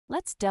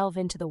Let's delve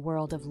into the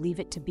world of Leave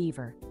It to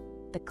Beaver,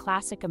 the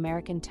classic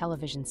American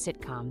television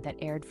sitcom that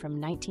aired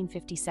from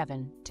 1957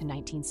 to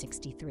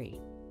 1963.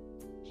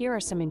 Here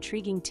are some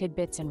intriguing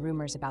tidbits and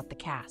rumors about the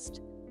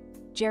cast.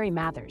 Jerry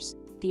Mathers,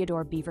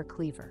 Theodore Beaver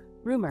Cleaver.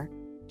 Rumor: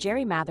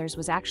 Jerry Mathers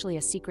was actually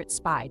a secret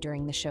spy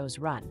during the show's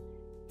run.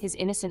 His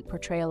innocent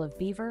portrayal of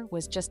Beaver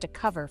was just a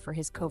cover for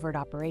his covert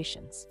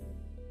operations.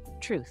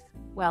 Truth: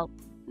 well,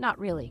 not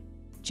really.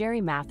 Jerry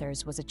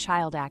Mathers was a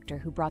child actor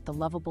who brought the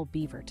lovable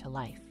Beaver to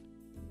life.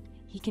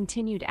 He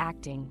continued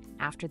acting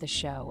after the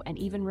show and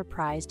even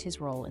reprised his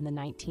role in the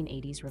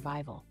 1980s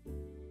revival.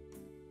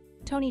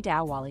 Tony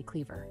Dow Wally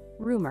Cleaver.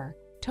 Rumor: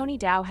 Tony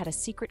Dow had a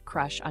secret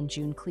crush on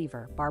June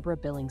Cleaver, Barbara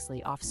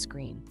Billingsley,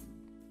 off-screen.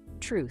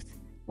 Truth: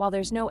 while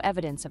there's no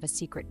evidence of a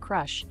secret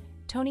crush,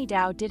 Tony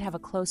Dow did have a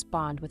close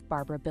bond with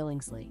Barbara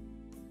Billingsley.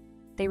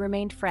 They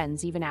remained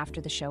friends even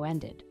after the show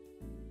ended.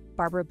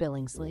 Barbara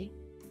Billingsley.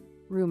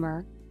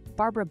 Rumor: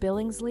 Barbara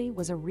Billingsley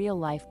was a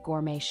real-life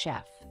gourmet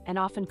chef and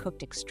often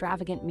cooked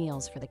extravagant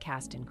meals for the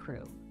cast and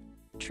crew.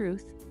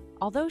 Truth: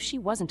 although she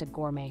wasn't a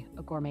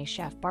gourmet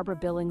chef, Barbara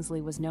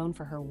Billingsley was known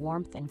for her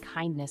warmth and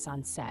kindness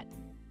on set.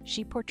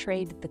 She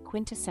portrayed the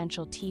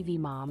quintessential TV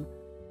mom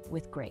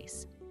with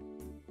grace.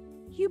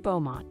 Hugh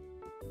Beaumont.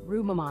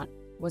 Hugh Beaumont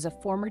was a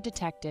former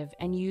detective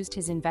and used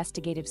his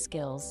investigative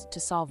skills to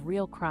solve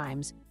real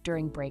crimes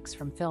during breaks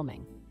from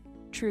filming.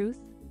 Truth: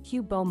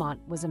 Hugh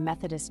Beaumont was a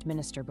Methodist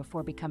minister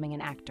before becoming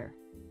an actor.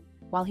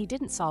 While he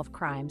didn't solve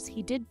crimes,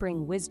 he did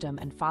bring wisdom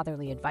and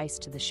fatherly advice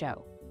to the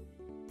show.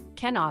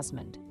 Ken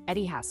Osmond,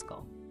 Eddie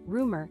Haskell.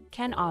 Rumor: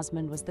 Ken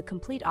Osmond was the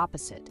complete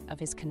opposite of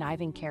his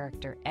conniving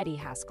character Eddie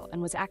Haskell and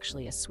was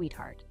actually a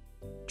sweetheart.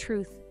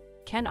 Truth: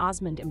 Ken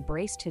Osmond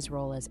embraced his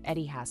role as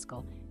Eddie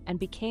Haskell and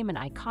became an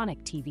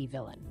iconic TV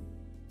villain.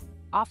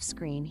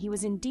 Off-screen, he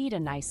was indeed a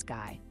nice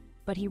guy,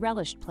 but he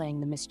relished playing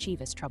the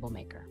mischievous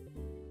troublemaker.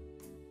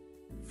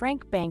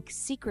 Frank Bank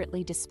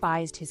secretly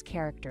despised his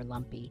character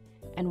Lumpy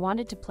and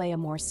wanted to play a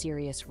more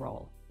serious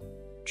role.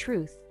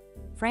 Truth: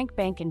 Frank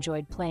Bank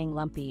enjoyed playing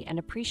Lumpy and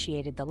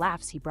appreciated the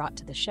laughs he brought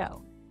to the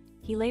show.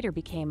 He later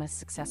became a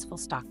successful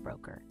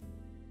stockbroker.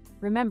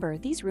 Remember,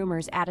 these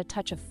rumors add a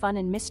touch of fun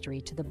and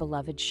mystery to the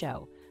beloved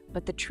show,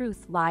 but the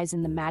truth lies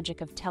in the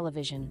magic of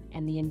television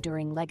and the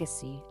enduring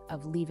legacy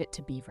of Leave It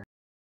to Beaver.